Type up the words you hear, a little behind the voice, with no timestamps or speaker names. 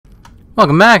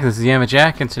Welcome back, this is Yama,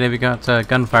 and today we got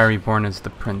Gunfire Reborn as the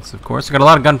prince, of course. We got a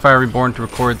lot of Gunfire Reborn to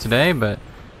record today, but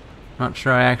not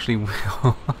sure I actually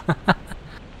will.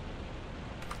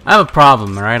 I have a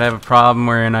problem, alright? I have a problem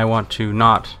wherein I want to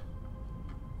not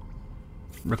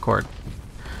record.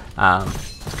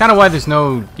 It's kind of why there's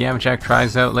no Yama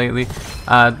tries out lately.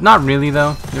 Not really,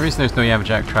 though. The reason there's no Yama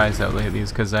tries out lately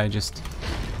is because I just...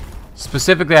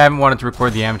 Specifically, I haven't wanted to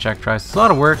record the Yama tries. It's a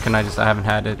lot of work, and I haven't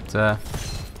had it...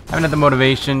 haven't had the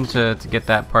motivation to get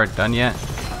that part done yet.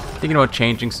 Thinking about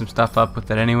changing some stuff up with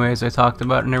it anyways, I talked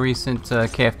about in a recent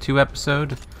KF2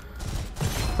 episode.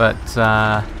 But,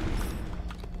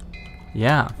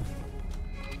 yeah.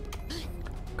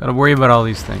 Gotta worry about all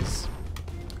these things.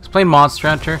 I was playing Monster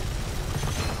Hunter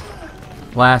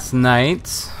last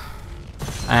night,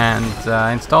 and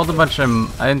I installed a bunch of...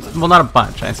 well, not a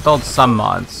bunch. I installed some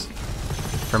mods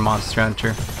for Monster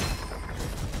Hunter.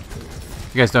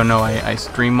 If you guys don't know, I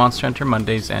stream Monster Hunter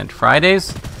Mondays and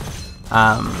Fridays,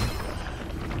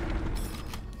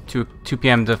 2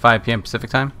 p.m. to 5 p.m. Pacific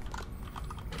time,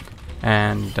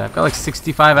 and I've got like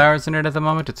 65 hours in it at the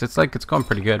moment. It's going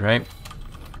pretty good, right?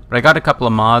 But I got a couple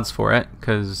of mods for it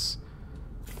because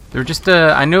they're just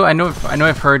I know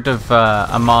I've heard of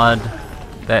a mod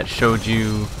that showed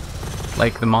you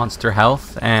like the monster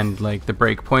health and like the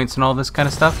breakpoints and all this kind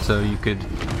of stuff, so you could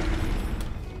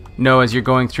know as you're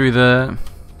going through the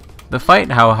fight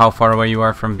how far away you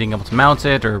are from being able to mount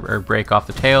it or break off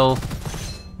the tail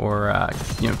or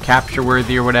you know, capture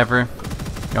worthy or whatever.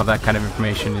 You know, that kind of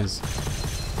information is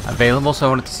available, so I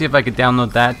wanted to see if I could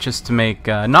download that just to make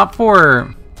not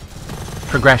for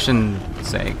progression's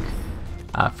sake,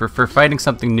 for fighting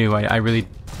something new. I really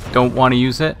don't want to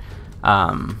use it,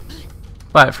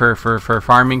 but for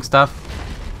farming stuff,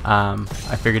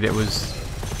 I figured it was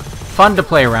fun to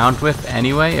play around with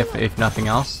anyway, if nothing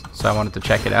else. So I wanted to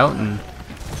check it out and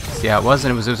see how it was,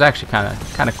 and it was actually kind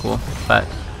of cool. But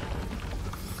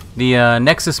the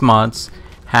Nexus mods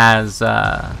has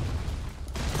like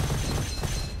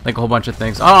a whole bunch of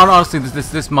things. Oh, honestly,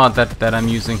 this mod that I'm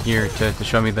using here to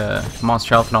show me the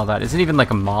monster health and all that isn't even like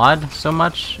a mod so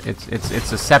much. It's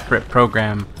a separate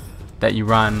program that you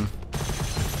run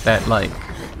that like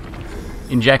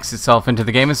injects itself into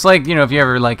the game. It's like, you know, if you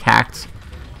ever like hacked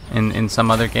in some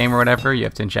other game or whatever, you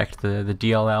have to inject the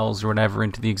DLLs or whatever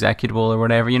into the executable or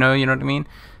whatever, you know what I mean?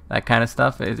 That kind of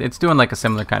stuff. It's doing like a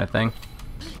similar kind of thing.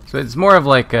 So it's more of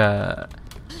like a...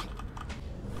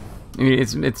 I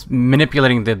mean, it's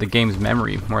manipulating the game's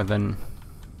memory more than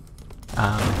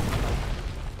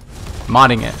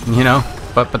modding it, you know?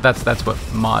 But that's what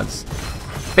mods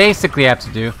basically have to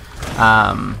do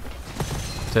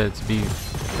to be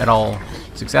at all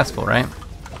successful, right?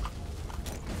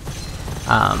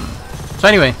 So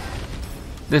anyway,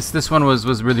 this one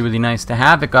was really nice to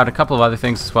have. It got a couple of other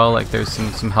things as well, like there's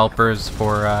some helpers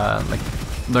for like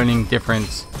learning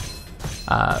different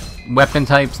weapon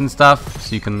types and stuff,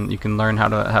 so you can learn how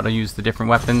to use the different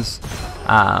weapons.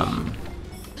 And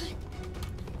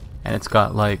it's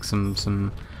got like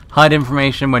some HUD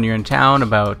information when you're in town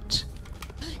about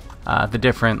the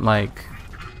different like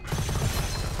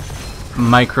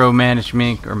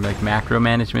micromanagement or like macro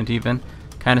management even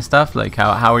kind of stuff, like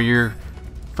how's your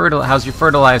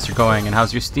fertilizer going and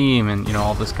how's your steam, and you know,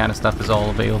 all this kind of stuff is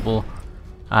all available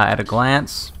at a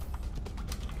glance,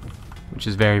 which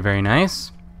is very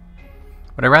nice.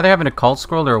 Would I rather have an occult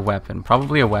scroll or a weapon?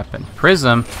 Probably a weapon.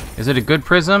 Prism, is it a good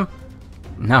prism?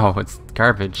 No, it's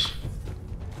garbage.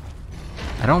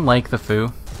 I don't like the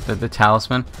foo, the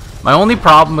talisman. My only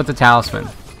problem with the talisman,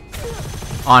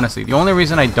 honestly, the only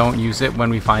reason I don't use it when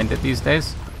we find it these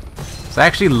days, is I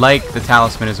actually like the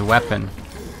talisman as a weapon.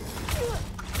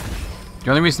 The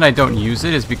only reason I don't use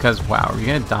it is because, wow, are we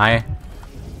gonna die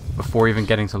before even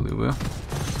getting to Lulu?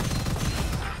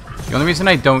 The only reason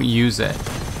I don't use it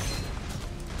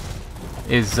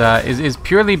is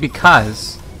purely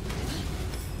because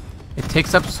it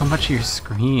takes up so much of your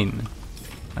screen.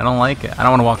 I don't like it. I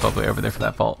don't want to walk all the way over there for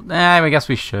that vault. I guess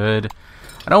we should.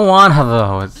 I don't want to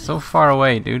though. It's so far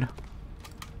away, dude.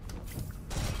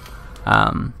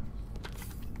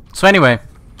 So anyway,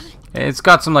 it's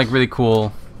got some like really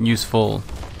cool, useful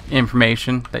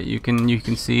information that you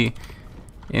can see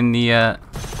in the.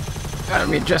 Gotta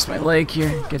readjust my leg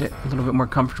here, get it a little bit more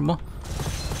comfortable.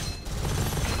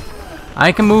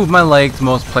 I can move my leg to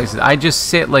most places. I just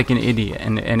sit like an idiot,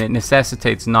 and it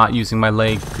necessitates not using my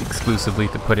leg exclusively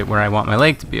to put it where I want my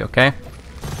leg to be. Okay.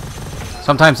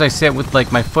 Sometimes I sit with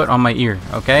like my foot on my ear.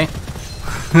 Okay.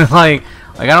 like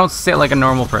I don't sit like a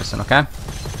normal person. Okay.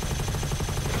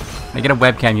 When I get a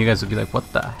webcam, you guys will be like, what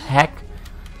the heck?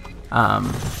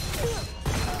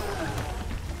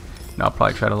 No, I'll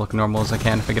probably try to look normal as I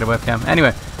can if I get a webcam.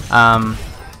 Anyway,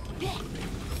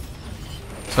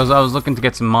 so I was looking to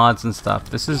get some mods and stuff.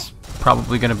 This is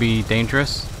probably going to be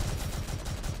dangerous.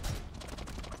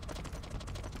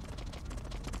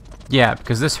 Yeah,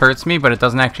 because this hurts me, but it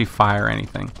doesn't actually fire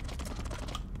anything.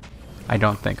 I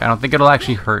don't think it'll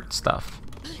actually hurt stuff.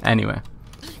 Anyway.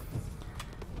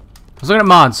 Let's look at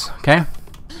mods, okay?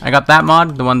 I got that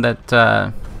mod, the one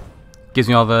that gives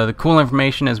me all the cool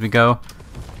information as we go.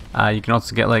 You can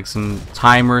also get like some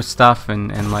timer stuff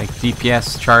and like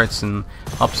DPS charts and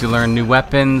helps you learn new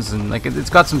weapons and like it's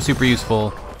got some super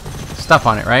useful stuff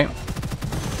on it, right?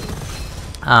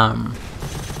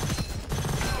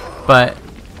 But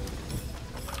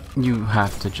you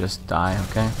have to just die,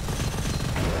 okay?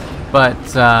 But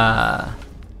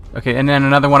okay, and then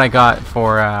another one I got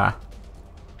for I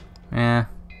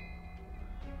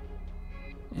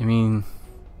mean,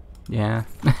 yeah.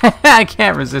 I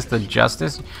can't resist the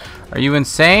justice. Are you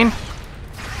insane?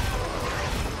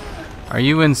 Are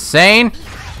you insane?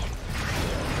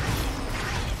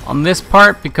 On this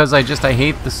part, because I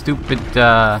hate the stupid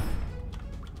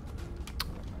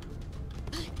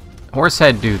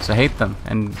horsehead dudes. I hate them,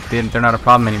 and they're not a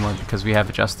problem anymore because we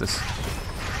have justice.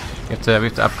 We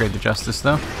have to upgrade the justice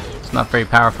though. It's not very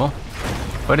powerful,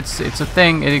 but it's a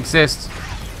thing. It exists.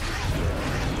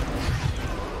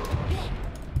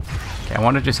 Okay, I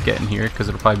want to just get in here because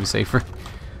it'll probably be safer.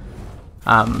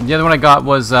 The other one I got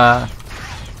was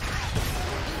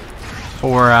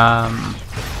for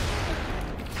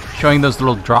showing those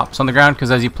little drops on the ground,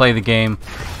 because as you play the game,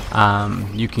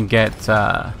 you can get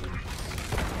like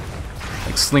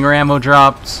slinger ammo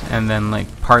dropped, and then like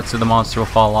parts of the monster will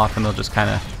fall off and they'll just kind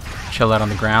of chill out on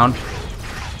the ground,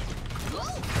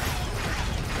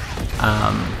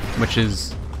 which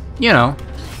is, you know,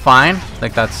 fine.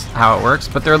 Like that's how it works,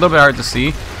 but they're a little bit hard to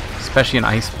see, especially in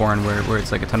Iceborne where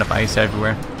it's like a ton of ice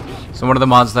everywhere. So one of the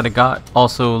mods that I got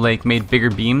also like made bigger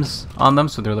beams on them,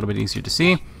 so they're a little bit easier to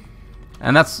see.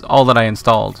 And that's all that I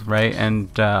installed, right? And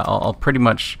I'll pretty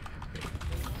much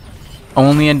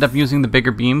only end up using the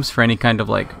bigger beams for any kind of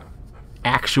like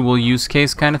actual use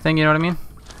case kind of thing, you know what I mean?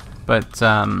 But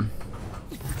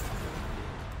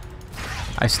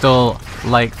I still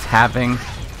liked having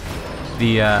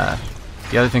the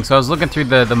other thing. So I was looking through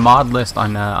the mod list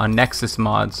on Nexus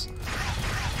mods,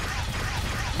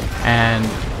 and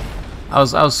I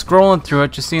was scrolling through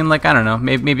it, just seeing like, I don't know,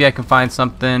 maybe I can find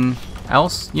something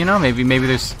else, you know, maybe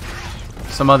there's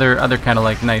some other kind of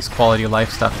like nice quality of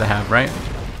life stuff to have, right?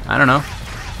 I don't know.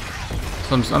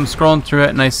 So I'm scrolling through it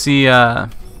and I see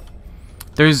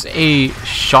there's a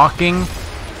shocking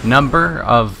number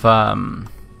of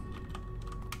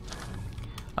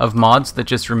mods that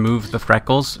just remove the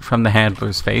freckles from the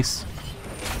handler's face.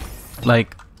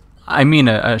 Like, I mean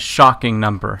a shocking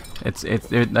number. It's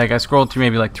like I scrolled through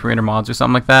maybe like 300 mods or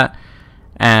something like that,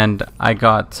 and I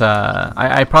got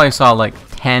I probably saw like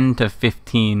 10 to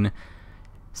 15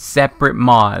 separate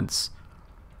mods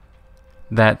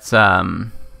that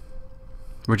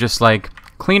were just like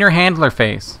cleaner handler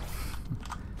face.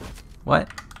 What?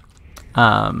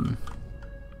 I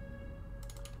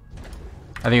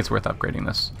think it's worth upgrading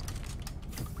this.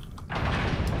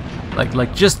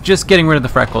 Like just getting rid of the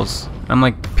freckles. I'm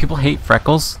like, people hate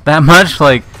freckles that much?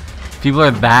 Like, people are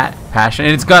that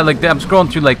passionate. It's got like, I'm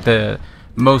scrolling through like the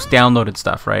most downloaded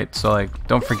stuff, right? So like,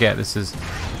 don't forget, this is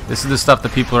the stuff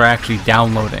that people are actually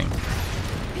downloading,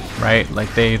 right?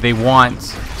 Like they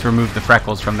want to remove the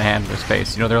freckles from the handler's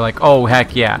face. You know, they're like, oh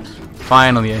heck yeah,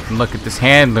 finally I can look at this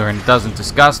handler and it doesn't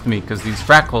disgust me because these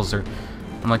freckles are.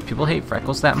 I'm like, people hate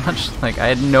freckles that much? Like, I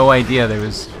had no idea there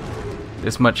was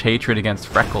this much hatred against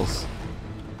freckles.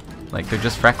 Like, they're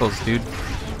just freckles, dude.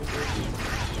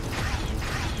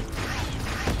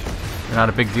 They're not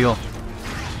a big deal.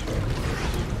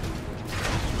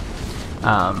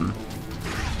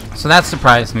 So that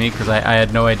surprised me because I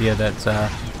had no idea that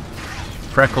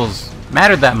freckles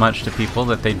mattered that much to people.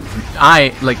 That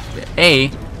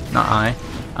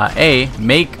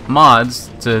make mods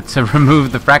to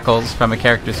remove the freckles from a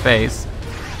character's face,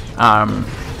 and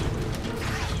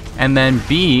then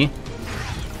B,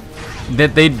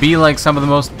 that they'd be like some of the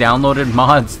most downloaded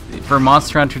mods for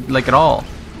Monster Hunter like at all.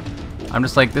 I'm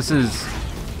just like, this is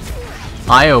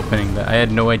eye-opening that I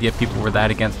had no idea people were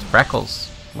that against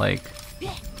freckles. Like,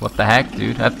 what the heck,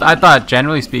 dude? I thought,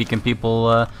 generally speaking,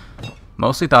 people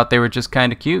mostly thought they were just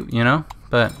kind of cute, you know?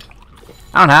 But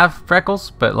I don't have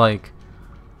freckles, but like,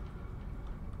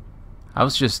 I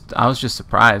was just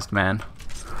surprised, man.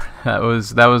 That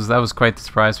was quite the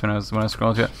surprise when I was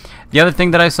scrolling through it. The other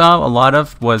thing that I saw a lot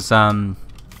of was a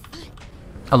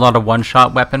lot of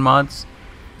one-shot weapon mods.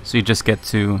 So you just get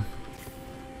to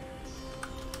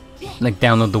like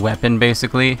download the weapon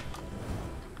basically,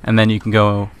 and then you can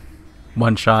go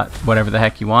one shot whatever the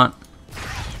heck you want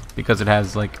because it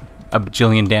has like a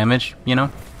bajillion damage, you know,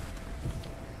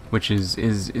 which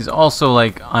is also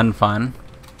like unfun,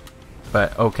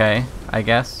 but okay, I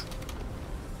guess.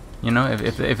 You know,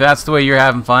 if that's the way you're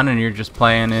having fun and you're just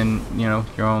playing in, you know,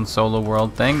 your own solo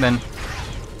world thing, then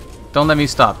don't let me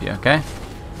stop you, okay?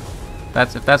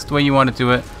 If that's the way you want to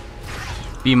do it,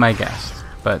 be my guest,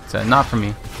 but not for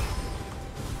me.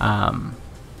 So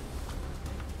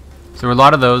there were a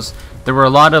lot of those. There were a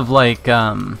lot of like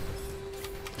 100%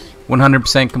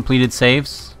 completed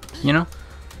saves. You know,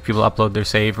 people upload their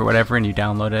save or whatever, and you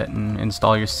download it and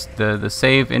install the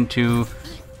save into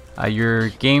your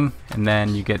game, and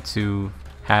then you get to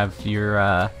have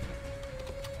your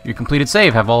completed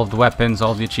save, have all of the weapons,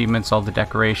 all the achievements, all the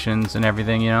decorations, and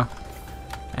everything. You know.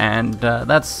 And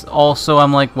that's also,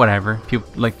 I'm like, whatever.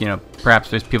 People, like, you know, perhaps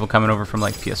there's people coming over from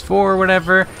like PS4 or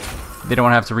whatever. They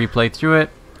don't have to replay through it.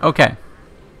 Okay,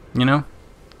 you know.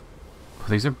 Well,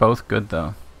 these are both good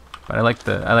though, but I like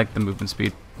the movement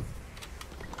speed.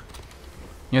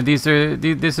 You know, this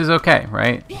is okay,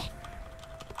 right?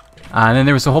 And then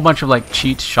there was a whole bunch of like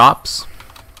cheat shops.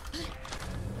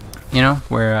 You know,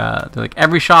 where they're like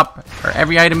every shop or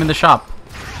every item in the shop.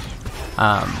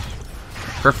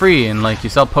 For free, and like you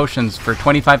sell potions for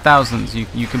 25,000.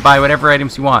 You can buy whatever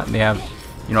items you want. And they have,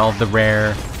 you know, all of the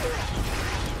rare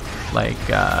like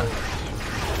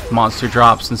monster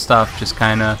drops and stuff just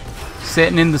kind of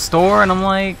sitting in the store, and I'm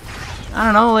like, I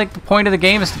don't know, like the point of the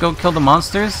game is to go kill the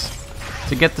monsters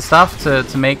to get the stuff to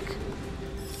make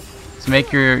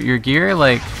your gear.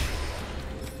 Like,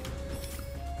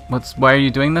 why are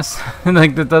you doing this?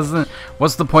 Like, that doesn't,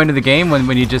 what's the point of the game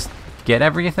when you just get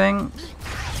everything?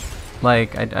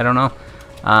 Like, I don't know,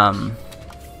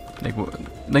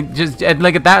 like just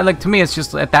like at that, like to me it's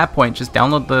just at that point just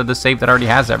download the save that already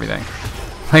has everything.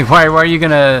 Like, why are you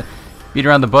gonna beat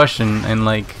around the bush and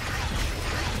like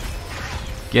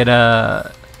get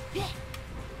a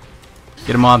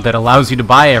mod that allows you to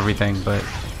buy everything, but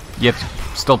you have to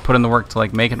still put in the work to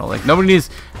like make it all. Like nobody's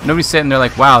sitting there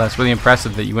like, wow, that's really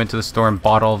impressive that you went to the store and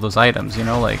bought all of those items, you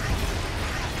know, like.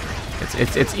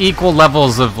 It's equal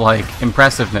levels of like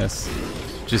impressiveness,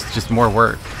 just more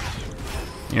work.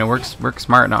 You know, work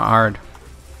smart, not hard.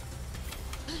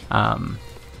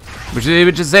 Which they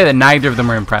would just say that neither of them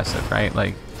are impressive, right?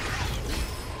 Like,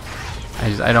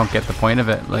 I don't get the point of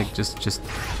it. Like, just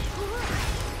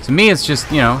to me, it's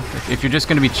just, you know, if you're just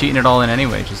gonna be cheating it all in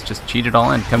anyway, just cheat it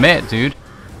all in. Commit, dude.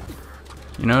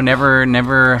 You know,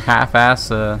 never half-ass.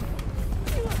 Okay.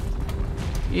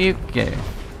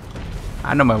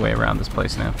 I know my way around this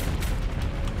place now.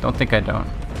 Don't think I don't.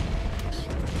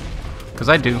 Because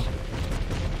I do.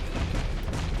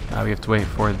 We have to wait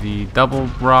for the double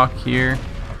rock here.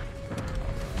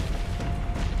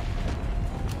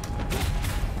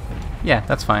 Yeah,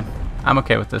 that's fine. I'm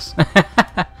okay with this.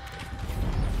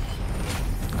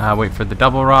 Wait for the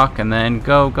double rock and then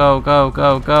go.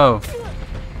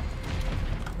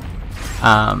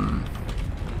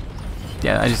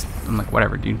 Yeah, I'm like,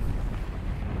 whatever, dude.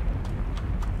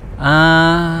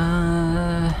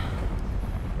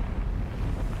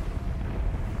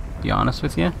 Be honest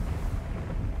with you,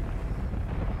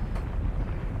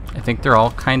 I think they're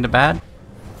all kind of bad,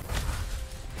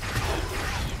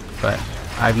 but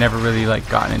I've never really like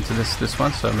gotten into this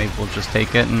one, so maybe we'll just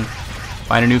take it and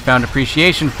find a newfound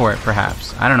appreciation for it,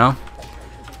 perhaps. I don't know.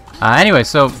 Anyway,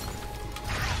 so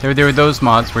there were those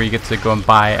mods where you get to go and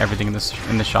buy everything in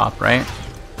the shop, right?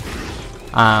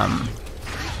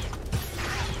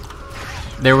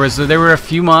 There were a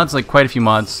few mods, like quite a few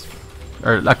mods,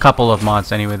 or a couple of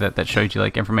mods anyway, that showed you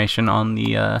like information on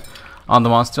the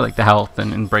monster, like the health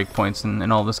and breakpoints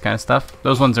and all this kind of stuff.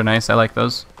 Those ones are nice. I like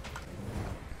those.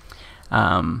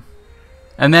 And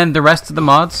then the rest of the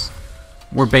mods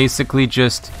were basically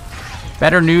just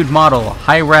better nude model,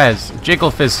 high res,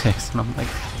 jiggle physics, and I'm like,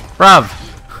 bruv,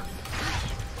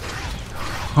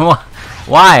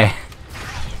 why?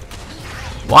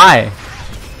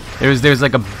 There's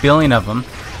like a billion of them,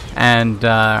 and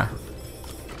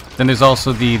then there's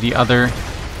also the other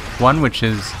one, which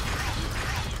is,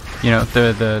 you know,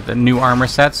 the new armor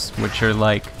sets, which are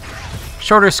like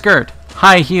shorter skirt,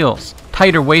 high heels,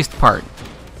 tighter waist part,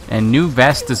 and new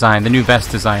vest design. The new vest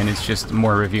design is just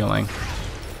more revealing.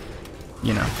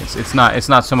 You know, it's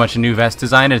not so much a new vest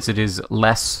design as it is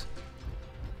less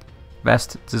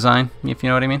vest design, if you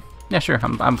know what I mean. Yeah, sure,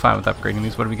 I'm fine with upgrading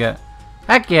these. What do we get?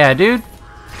 Heck yeah, dude!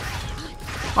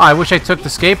 Oh, I wish I took the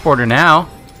skateboarder now.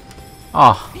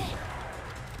 Oh,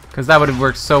 because that would have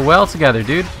worked so well together,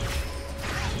 dude.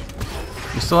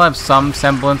 We still have some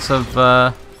semblance of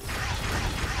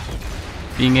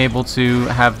being able to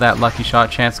have that lucky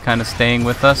shot chance kind of staying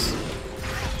with us.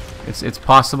 It's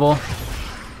possible.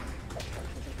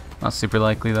 Not super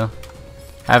likely though.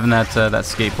 Having that that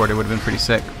skateboarder would have been pretty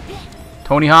sick.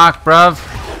 Tony Hawk, bruv.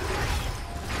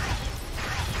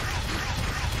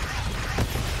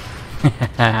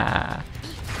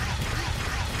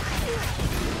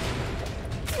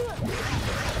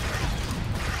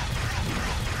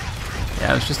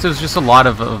 Yeah, it was just a lot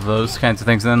of those kinds of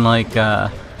things. And then like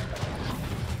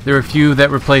there were a few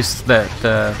that replaced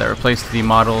that replaced the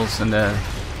models and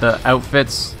the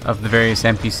outfits of the various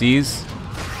NPCs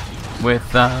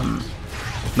with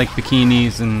like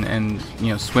bikinis and you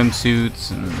know, swimsuits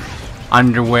and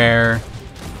underwear.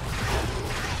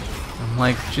 I'm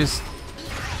like, just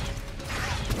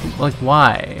like,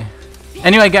 why?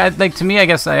 Anyway, like, to me, I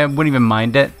guess I wouldn't even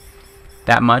mind it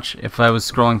that much if I was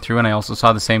scrolling through and I also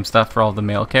saw the same stuff for all the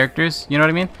male characters. You know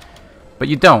what I mean? But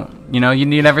you don't. You know, you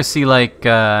never see like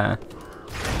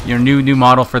your new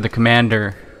model for the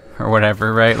commander or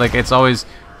whatever, right? Like, it's always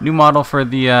new model for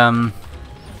the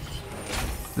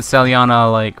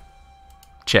Seliana, like,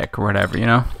 chick or whatever, you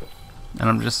know? And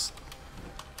I'm just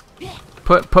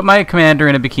put my commander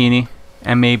in a bikini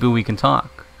and maybe we can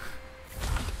talk.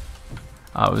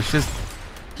 It was just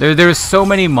there was so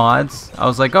many mods. I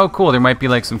was like, oh cool, there might be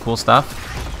like some cool stuff.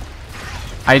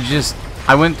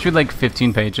 I went through like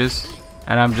 15 pages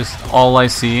and I'm just, all I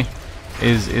see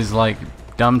is like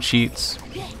dumb cheats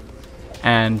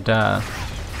and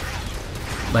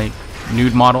like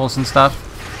nude models and stuff.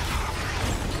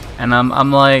 And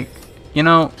I'm like, you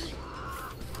know,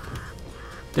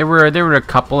 there were a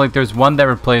couple, like there's one that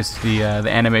replaced the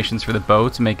animations for the bow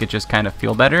to make it just kind of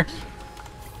feel better.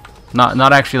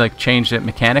 Not actually like change it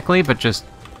mechanically, but just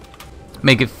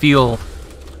make it feel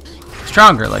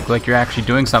stronger, like you're actually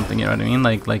doing something. You know what I mean?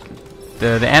 Like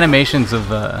the animations of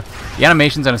the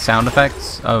animations and the sound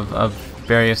effects of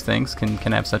various things can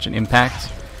have such an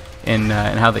impact in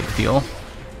how they feel.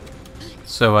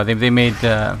 So they made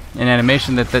an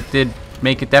animation that did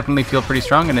make it definitely feel pretty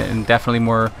strong and definitely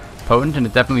more potent, and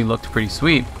it definitely looked pretty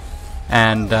sweet.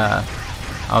 And I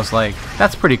was like,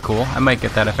 that's pretty cool. I might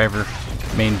get that if I ever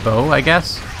main bow, I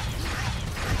guess.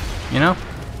 You know?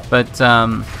 But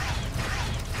the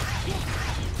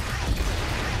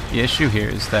issue here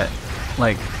is that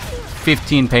like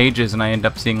 15 pages and I end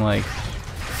up seeing like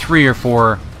 3 or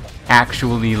 4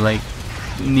 actually like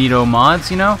neato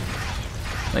mods, you know?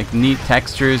 Like neat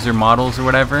textures or models or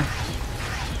whatever,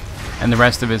 and the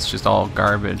rest of it's just all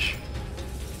garbage.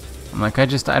 I'm like, I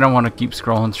don't want to keep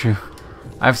scrolling through.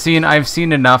 I've seen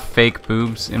enough fake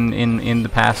boobs in the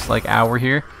past like hour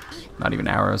here. Not even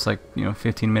hour, it was like, you know,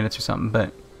 15 minutes or something.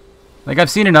 But like, I've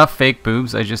seen enough fake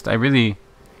boobs. I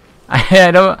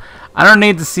don't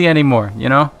need to see any more, you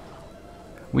know?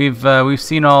 We've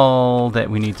seen all that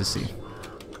we need to see.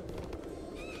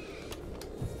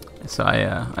 So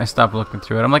I stopped looking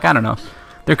through it. I'm like, I don't know.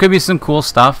 There could be some cool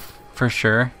stuff for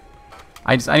sure.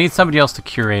 I need somebody else to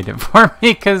curate it for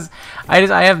me, because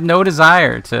I have no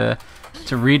desire to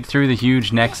read through the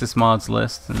huge Nexus mods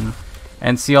list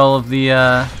and see all of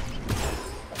the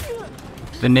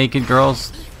naked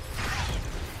girls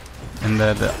and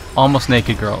the almost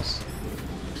naked girls,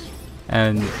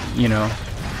 and you know,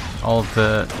 all of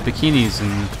the bikinis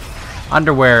and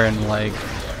underwear and like,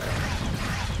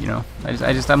 you know,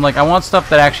 I'm like, I want stuff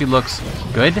that actually looks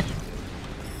good.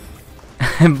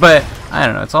 But I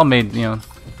don't know, it's all made, you know,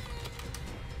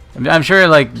 I'm sure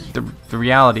like the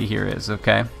reality here is,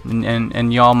 okay,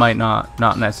 and y'all might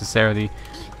not necessarily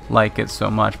like it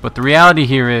so much, but the reality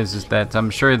here is that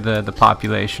I'm sure the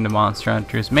population of Monster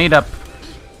Hunter is made up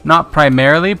not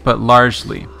primarily but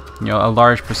largely, you know, a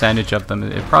large percentage of them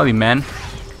are probably men,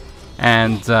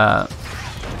 and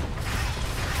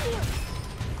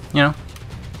you know,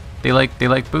 they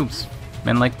like boobs.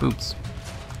 Men like boobs.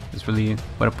 That's really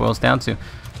what it boils down to.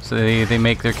 So they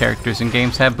make their characters in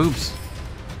games have boobs.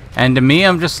 And to me,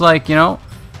 I'm just like, you know,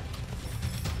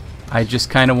 I just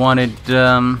kind of wanted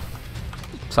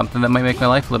something that might make my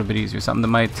life a little bit easier. Something that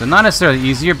might, not necessarily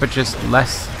easier, but just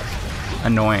less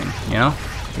annoying, you know?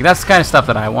 Like, that's the kind of stuff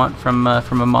that I want from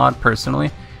a mod,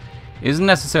 personally. Isn't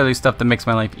necessarily stuff that makes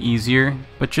my life easier,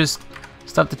 but just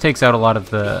stuff that takes out a lot of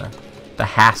the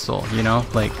hassle, you know?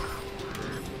 Like,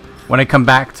 when I come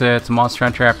back to Monster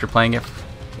Hunter after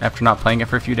not playing it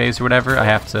for a few days or whatever, I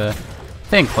have to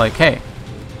think like, hey,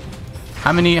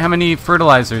 how many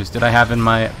fertilizers did I have in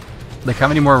my, like, how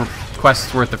many more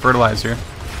quests worth of fertilizer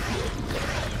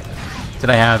did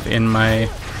I have in my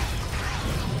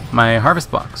harvest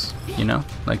box? You know,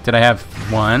 like, did I have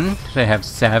 1? Did I have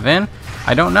 7?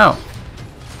 I don't know.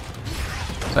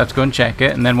 So I have to go and check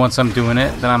it, and then once I'm doing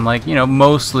it, then I'm like, you know,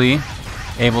 mostly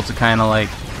able to kind of like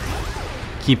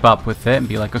keep up with it and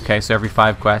be like, okay, so every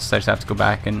 5 quests I just have to go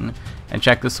back and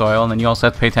check the soil, and then you also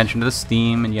have to pay attention to the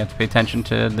steam, and you have to pay attention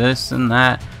to this and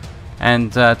that.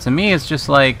 And to me, it's just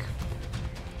like,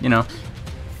 you know,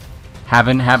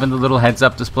 having the little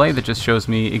heads-up display that just shows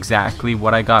me exactly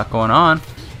what I got going on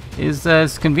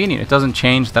is convenient. It doesn't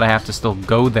change that I have to still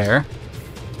go there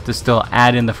to still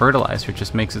add in the fertilizer. It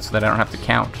just makes it so that I don't have to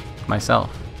count myself,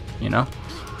 you know?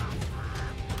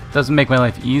 It doesn't make my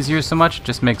life easier so much, it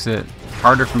just makes it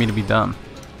harder for me to be dumb,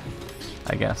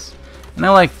 I guess. And I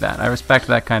like that. I respect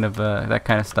that kind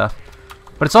of stuff.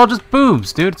 But it's all just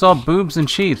boobs, dude. It's all boobs and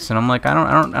cheats, and I'm like, I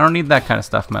don't need that kind of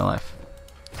stuff in my life.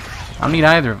 I don't need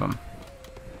either of them.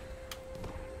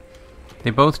 They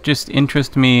both just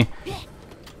interest me,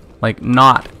 like,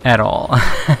 not at all.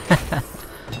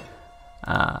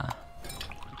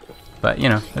 But you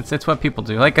know, it's what people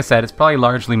do. Like I said, it's probably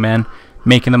largely men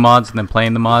making the mods and then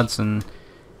playing the mods, and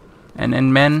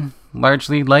men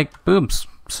largely like boobs.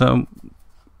 So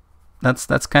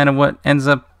that's kind of what ends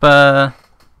up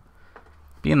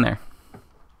being there,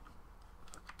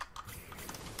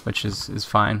 which is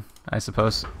fine, I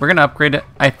suppose. We're gonna upgrade it.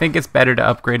 I think it's better to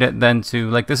upgrade it than to,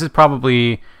 like, this is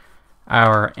probably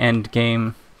our end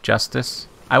game justice.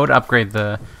 I would upgrade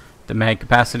the mag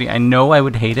capacity. I know I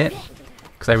would hate it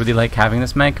because I really like having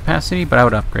this mag capacity, but I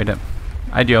would upgrade it.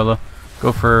 I'd YOLO.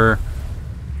 Go for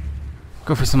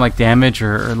some like damage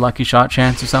or lucky shot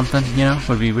chance or something, you know,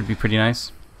 would be pretty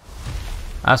nice.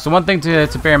 So one thing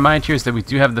to bear in mind here is that we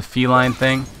do have the feline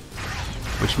thing,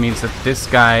 which means that this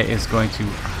guy is going to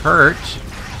hurt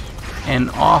an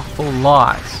awful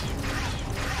lot.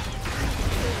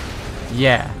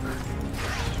 Yeah,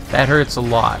 that hurts a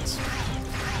lot.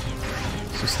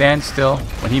 So stand still.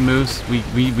 When he moves, we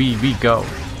go.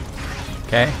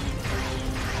 Okay?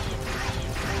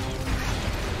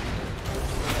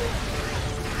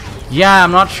 Yeah,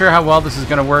 I'm not sure how well this is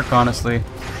gonna work, honestly.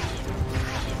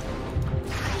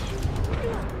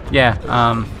 Yeah,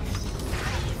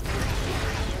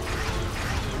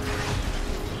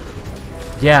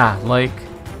 yeah, like,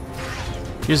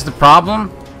 here's the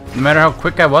problem. No matter how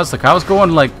quick I was, like, I was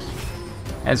going, like,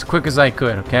 as quick as I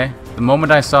could, okay? The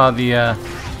moment I saw the,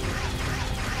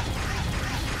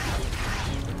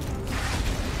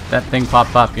 that thing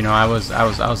pop up, you know, I was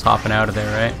hopping out of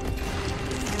there, right?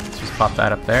 Let's just pop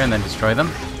that up there and then destroy them.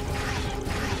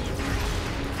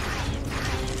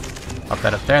 Pop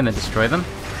that up there and then destroy them.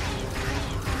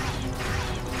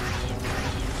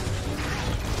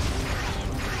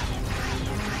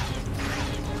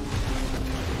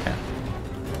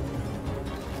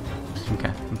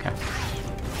 Okay.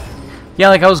 Yeah,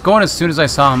 like I was going as soon as I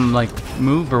saw him like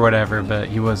move or whatever, but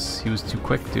he was too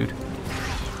quick, dude.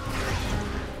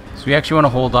 So we actually want to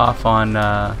hold off on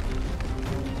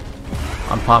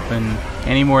popping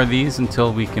any more of these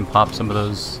until we can pop some of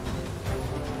those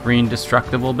green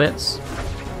destructible bits.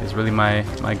 Is really my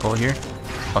goal here.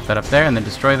 Pop that up there and then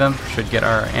destroy them. Should get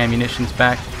our ammunitions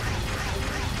back.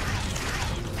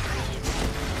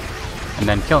 And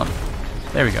then kill him.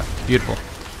 There we go. Beautiful.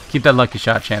 Keep that lucky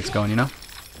shot chance going, you know?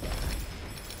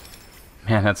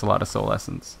 Man, that's a lot of soul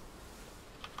essence.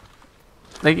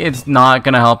 Like, it's not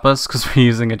gonna help us because we're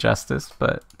using a justice,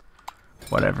 but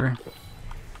whatever.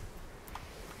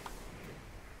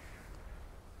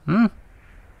 I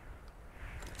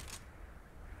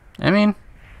mean,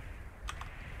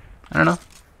 I don't know.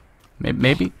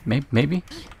 Maybe.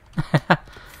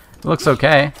 It looks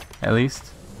okay, at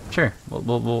least. Sure,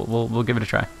 we'll give it a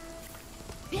try.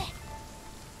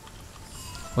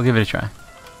 We'll give it a try.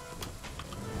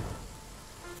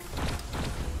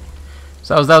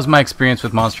 So that was my experience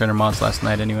with Monster Hunter mods last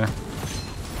night anyway.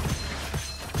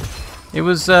 It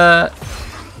was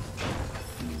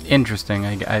interesting,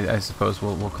 I suppose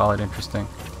we'll call it interesting.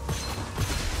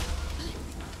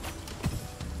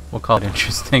 We'll call it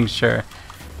interesting, sure.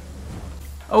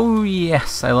 Oh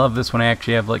yes, I love this when I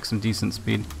actually have like some decent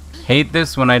speed. Hate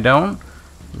this when I don't.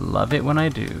 Love it when I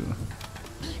do.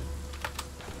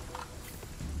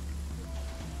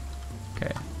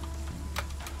 Okay.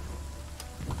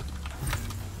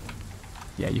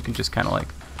 Yeah, you can just kind of like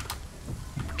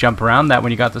jump around that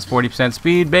when you got this 40%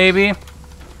 speed, baby.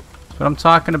 That's what I'm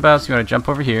talking about. So you want to jump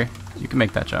over here. You can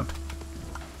make that jump.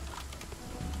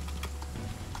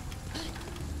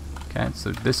 Okay,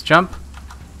 so this jump,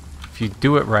 if you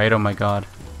do it right, oh my god.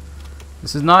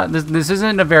 This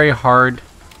isn't a very hard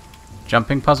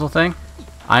jumping puzzle thing.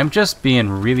 I'm just being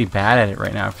really bad at it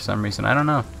right now for some reason. I don't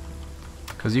know.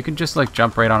 Because you can just like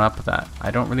jump right on up with that.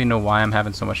 I don't really know why I'm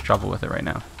having so much trouble with it right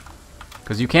now.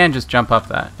 Because you can just jump up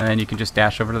that, and then you can just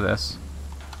dash over to this.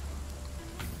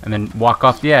 and then walk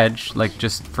off the edge, like,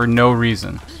 just for no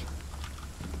reason.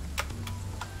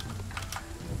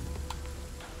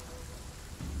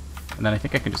 And then I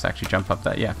think I can just actually jump up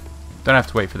that, yeah. Don't have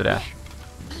to wait for the dash.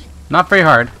 Not very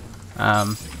hard.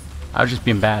 I was just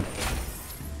being bad.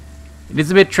 It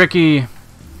is a bit tricky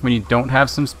when you don't have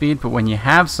some speed, but when you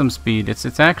have some speed, it's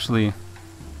actually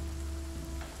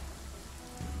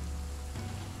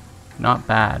not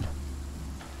bad.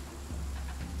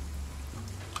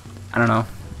 I don't know.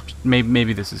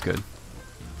 Maybe this is good.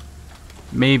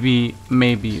 Maybe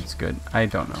it's good. I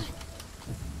don't know.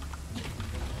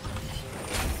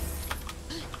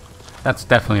 That's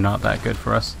definitely not that good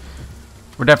for us.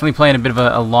 We're definitely playing a bit of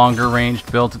a longer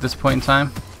ranged build at this point in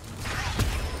time.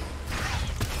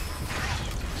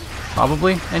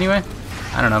 Probably, anyway.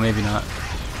 I don't know, maybe not.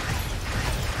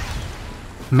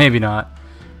 Maybe not.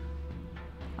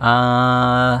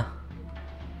 I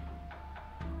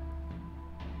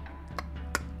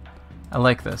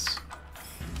like this.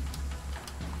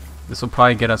 This will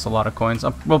probably get us a lot of coins.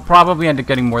 We'll probably end up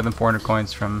getting more than 400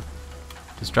 coins from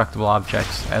destructible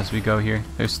objects as we go here.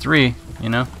 There's 3, you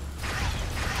know.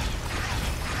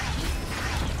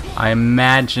 I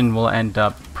imagine we'll end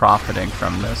up profiting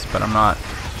from this, but I'm not.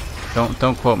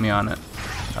 Don't quote me on it.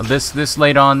 This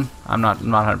late on, I'm not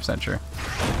 100% sure.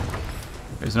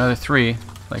 There's another 3,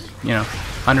 like, you know,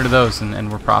 100 of those,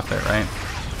 and we're profit, right?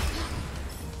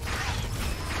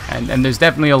 And there's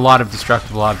definitely a lot of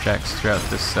destructible objects throughout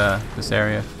this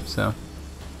area, so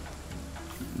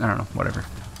I don't know, whatever.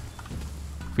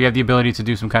 If we have the ability to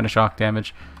do some kind of shock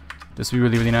damage, this would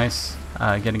be really nice.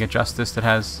 Getting a Justice that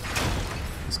has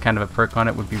this kind of a perk on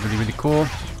it would be really cool.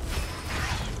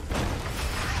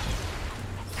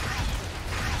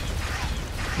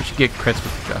 We should get crits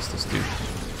with the Justice, dude.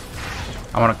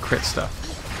 I want to crit stuff.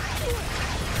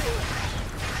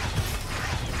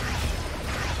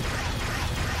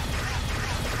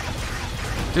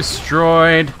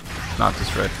 Destroyed. Not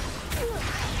destroyed.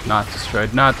 Not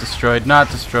destroyed. Not destroyed. Not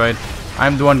destroyed.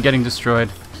 I'm the one getting destroyed.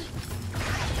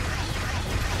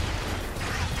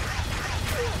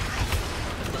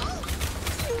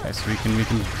 Okay, so we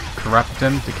can corrupt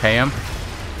him, decay him,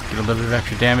 get a little bit of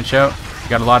extra damage out. We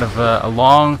got a lot of a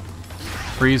long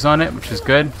freeze on it, which is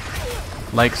good.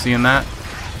 Like seeing that.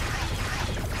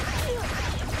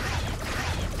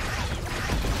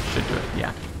 Should do it,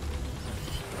 yeah.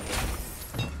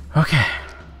 Okay.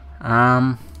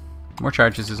 More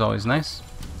charges is always nice.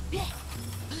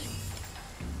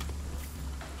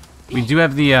 We do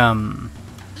have the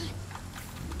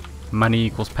money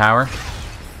equals power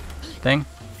thing.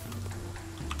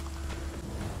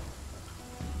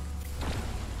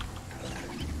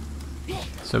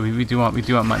 So we do want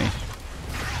money.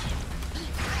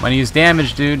 Money is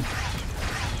damage, dude.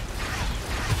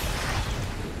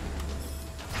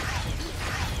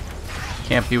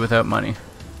 Can't be without money.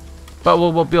 But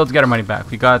we'll be able to get our money back.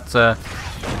 We get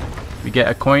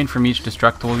a coin from each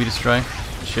destructible we destroy.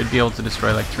 Should be able to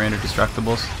destroy like 300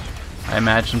 destructibles. I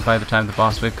imagine by the time the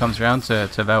boss wave comes around to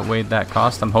have outweighed that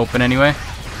cost. I'm hoping anyway.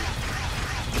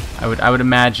 I would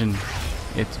imagine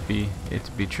it to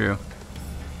be true.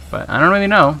 But I don't really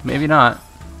know. Maybe not.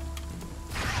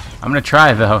 I'm gonna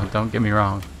try though, don't get me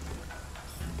wrong.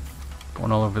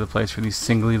 Going all over the place for these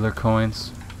singular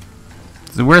coins.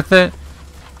 Is it worth it?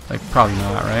 Like, probably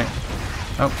not, right?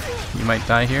 Oh, you might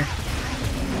die here.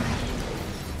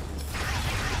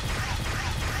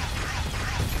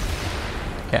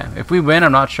 Okay, if we win,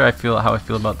 I'm not sure how I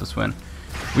feel about this win.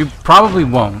 We probably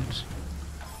won't.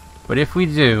 But if we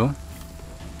do,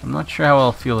 I'm not sure how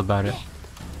I'll feel about it.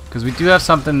 Because we do have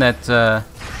something that I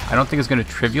don't think is going to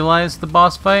trivialize the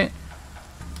boss fight.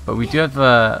 But we do have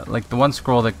like the one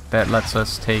scroll that lets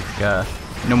us take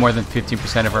no more than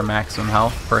 15% of our maximum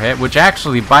health per hit. Which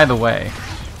actually, by the way,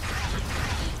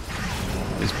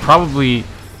 is probably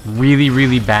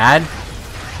really bad.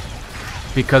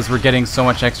 Because we're getting so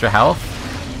much extra health.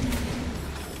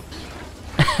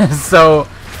 So,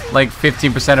 like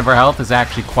 15% of our health is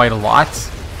actually quite a lot.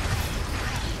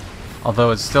 Although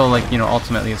it's still like, you know,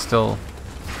 ultimately it's still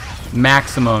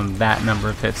maximum that number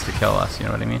of hits to kill us, you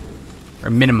know what I mean? Or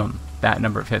minimum that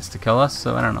number of hits to kill us,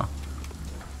 so I don't know.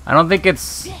 I don't think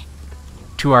it's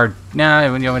too hard.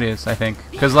 Nah, you know it is, I think.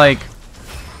 Because like,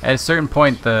 at a certain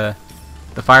point the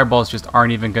fireballs just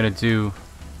aren't even going to do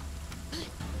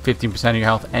 15% of your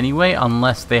health anyway,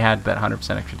 unless they had that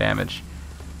 100% extra damage.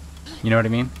 You know what I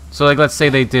mean? So like, let's say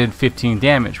they did 15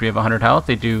 damage. We have 100 health.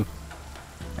 They do,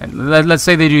 and let's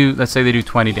say they do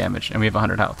 20 damage, and we have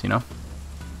 100 health. You know.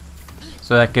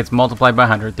 So that gets multiplied by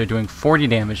 100. They're doing 40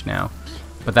 damage now,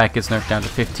 but that gets nerfed down to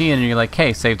 15, and you're like,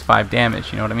 hey, saved 5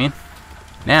 damage. You know what I mean?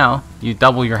 Now, you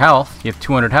double your health, you have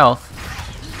 200 health,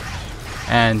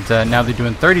 and now they're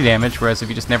doing 30 damage, whereas if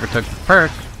you just never took the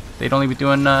perk, they'd only be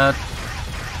doing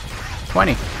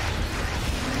 20.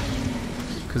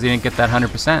 Because you didn't get that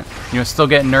 100%. You know, still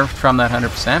getting nerfed from that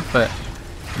 100%, but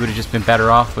you would have just been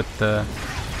better off with the...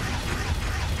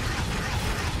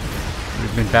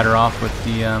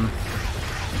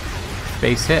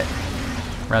 base hit,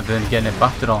 rather than getting it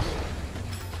buffed at all.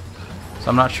 So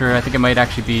I'm not sure. I think it might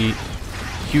actually be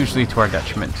hugely to our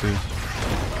detriment to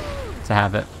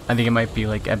have it. I think it might be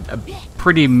like a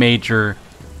pretty major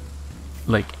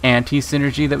like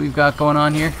anti-synergy that we've got going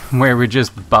on here, where we're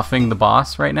just buffing the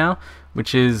boss right now,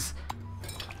 which is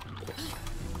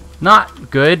not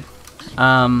good.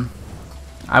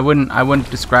 I wouldn't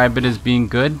describe it as being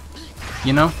good,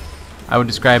 you know. I would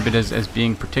describe it as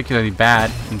being particularly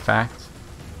bad. In fact,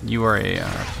 you are a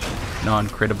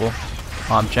non-critable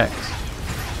object.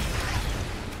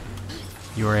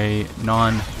 You are a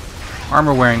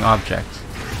non-armor wearing object.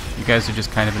 You guys are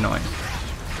just kind of annoying.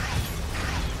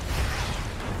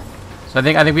 So I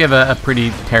think we have a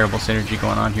pretty terrible synergy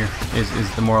going on here.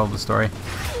 Is the moral of the story,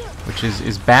 which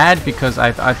is bad because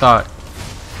I thought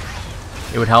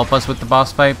it would help us with the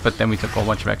boss fight, but then we took a whole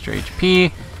bunch of extra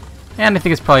HP, and I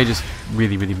think it's probably just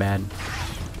really bad.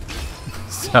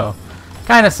 So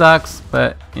kind of sucks,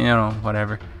 but you know,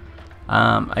 whatever.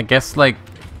 I guess like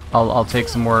I'll take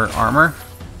some more armor.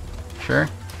 Sure.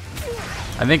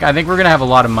 I think we're gonna have a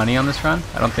lot of money on this run.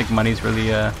 I don't think money's really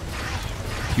a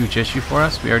huge issue for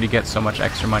us. We already get so much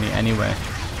extra money anyway.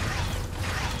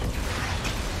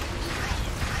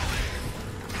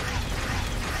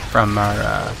 From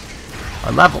our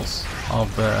levels, all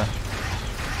of the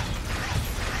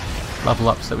level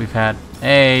ups that we've had.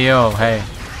 Hey yo, hey,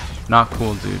 not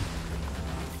cool, dude.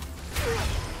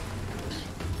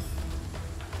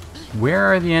 Where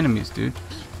are the enemies, dude?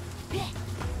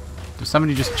 There's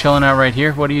somebody just chilling out right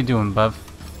here. What are you doing, bub?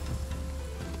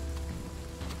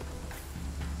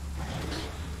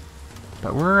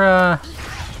 But we're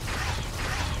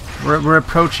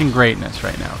approaching greatness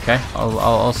right now. Okay,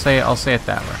 I'll say it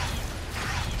that way.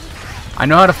 I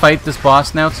know how to fight this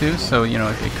boss now too, so you know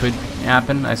it could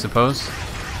happen, I suppose.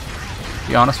 To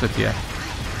be honest with you,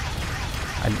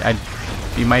 I'd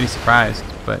be mighty surprised,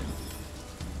 but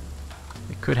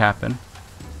it could happen.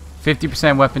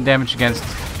 50% weapon damage against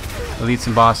elites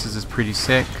and bosses is pretty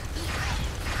sick.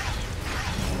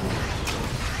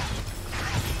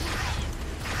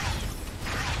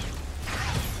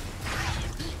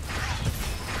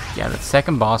 Yeah, that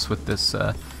second boss with this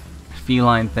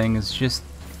feline thing is just...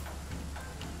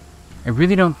 I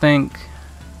really don't think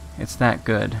it's that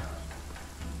good.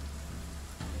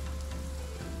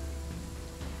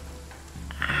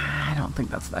 I don't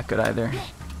think that's that good either.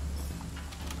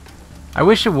 I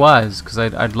wish it was, because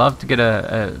I'd love to get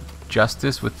a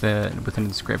Justice with an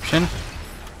inscription,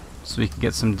 so we can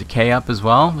get some decay up as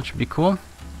well, which would be cool.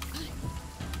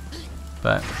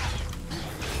 But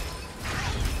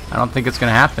I don't think it's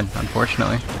gonna happen,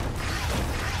 unfortunately.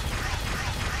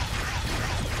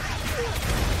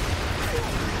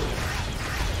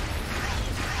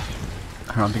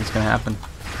 I don't think it's gonna happen.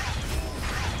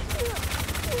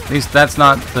 At least that's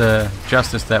not the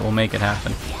Justice that will make it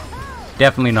happen.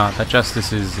 Definitely not. That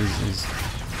Justice is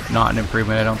not an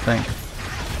improvement, I don't think.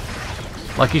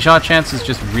 Lucky shot chance is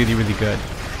just really good,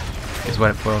 is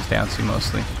what it boils down to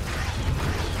mostly.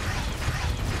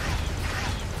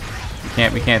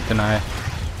 We can't deny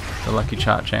the lucky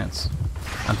shot chance,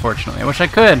 unfortunately. I wish I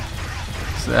could.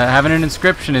 Having an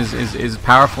inscription is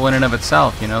powerful in and of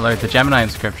itself, you know, like the Gemini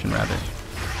inscription rather.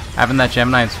 Having that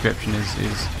Gemini inscription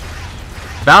is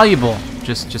valuable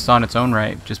just on its own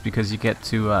right, just because you get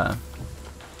to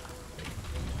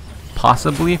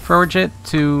possibly forge it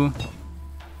to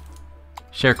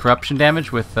share corruption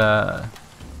damage with the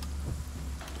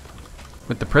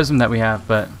prism that we have,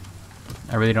 but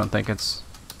I really don't think it's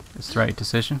the right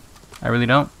decision. I really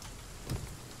don't.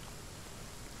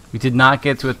 We did not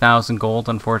get to 1,000 gold,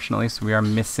 unfortunately, so we are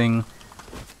missing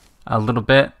a little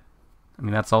bit. I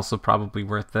mean, that's also probably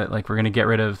worth it. Like, we're gonna get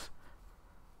rid of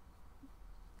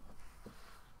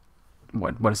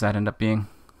what does that end up being?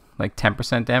 Like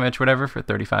 10% damage, whatever, for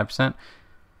 35%.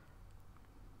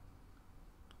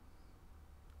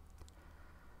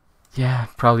 Yeah,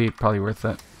 probably worth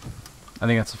it. I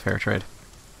think that's a fair trade.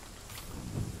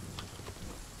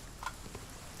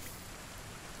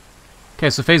 Okay,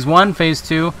 so phase 1, phase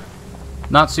 2,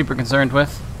 not super concerned with.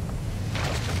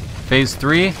 Phase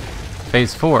 3,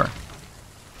 phase 4,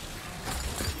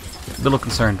 little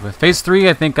concerned with. Phase 3,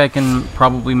 I think I can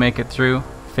probably make it through.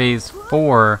 Phase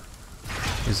 4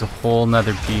 is a whole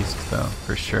nother beast, though,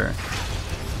 for sure.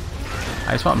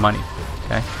 I just want money.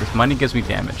 Okay? Because money gives me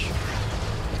damage.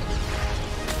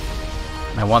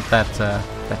 And I want that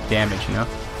that damage, you know?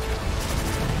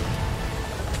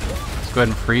 Let's go ahead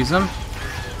and freeze him.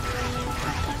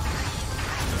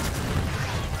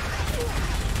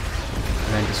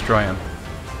 And then destroy him.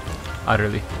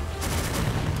 Utterly.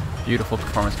 Beautiful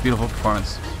performance, beautiful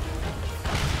performance.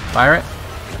 Fire it.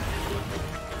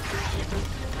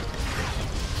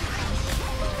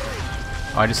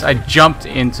 Oh, I jumped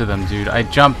into them, dude. I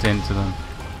jumped into them.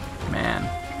 Man.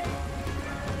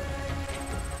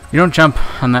 You don't jump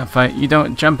on that fight. You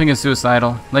don't. Jumping is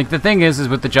suicidal. Like, the thing is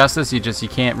with the Justice, you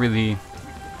can't really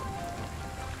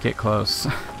get close.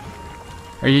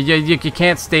 Or you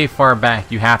can't stay far back.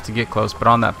 You have to get close. But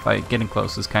on that fight, getting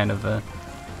close is kind of a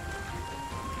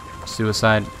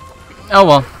suicide. Oh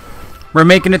well. We're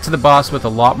making it to the boss with a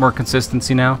lot more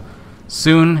consistency now.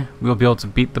 Soon, we'll be able to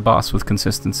beat the boss with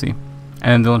consistency.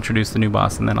 And then they'll introduce the new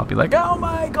boss, and then I'll be like, oh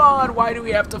my god, why do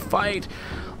we have to fight?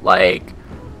 Like,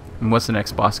 and what's the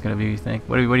next boss gonna be, you think?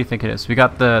 What do you think it is? We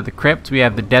got the crypt, we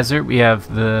have the desert, we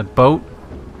have the boat.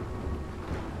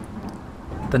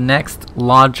 The next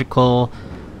logical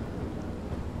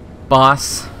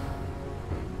boss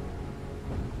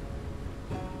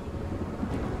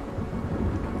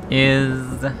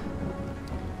is...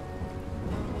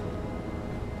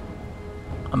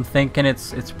 I'm thinking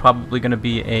it's probably gonna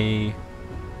be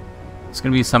it's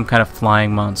gonna be some kind of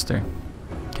flying monster.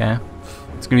 Okay?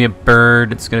 It's gonna be a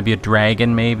bird, it's gonna be a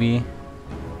dragon maybe.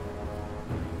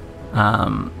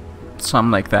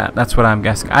 Something like that. That's what I'm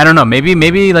guessing. I don't know.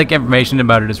 Maybe like information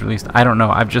about it is released. I don't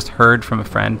know. I've just heard from a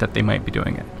friend that they might be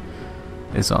doing it.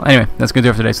 Is all. Anyway, that's gonna do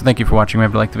it for today. So thank you for watching.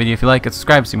 Remember to like the video if you like it,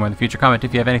 subscribe, see more in the future, comment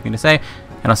if you have anything to say,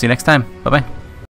 and I'll see you next time. Bye bye.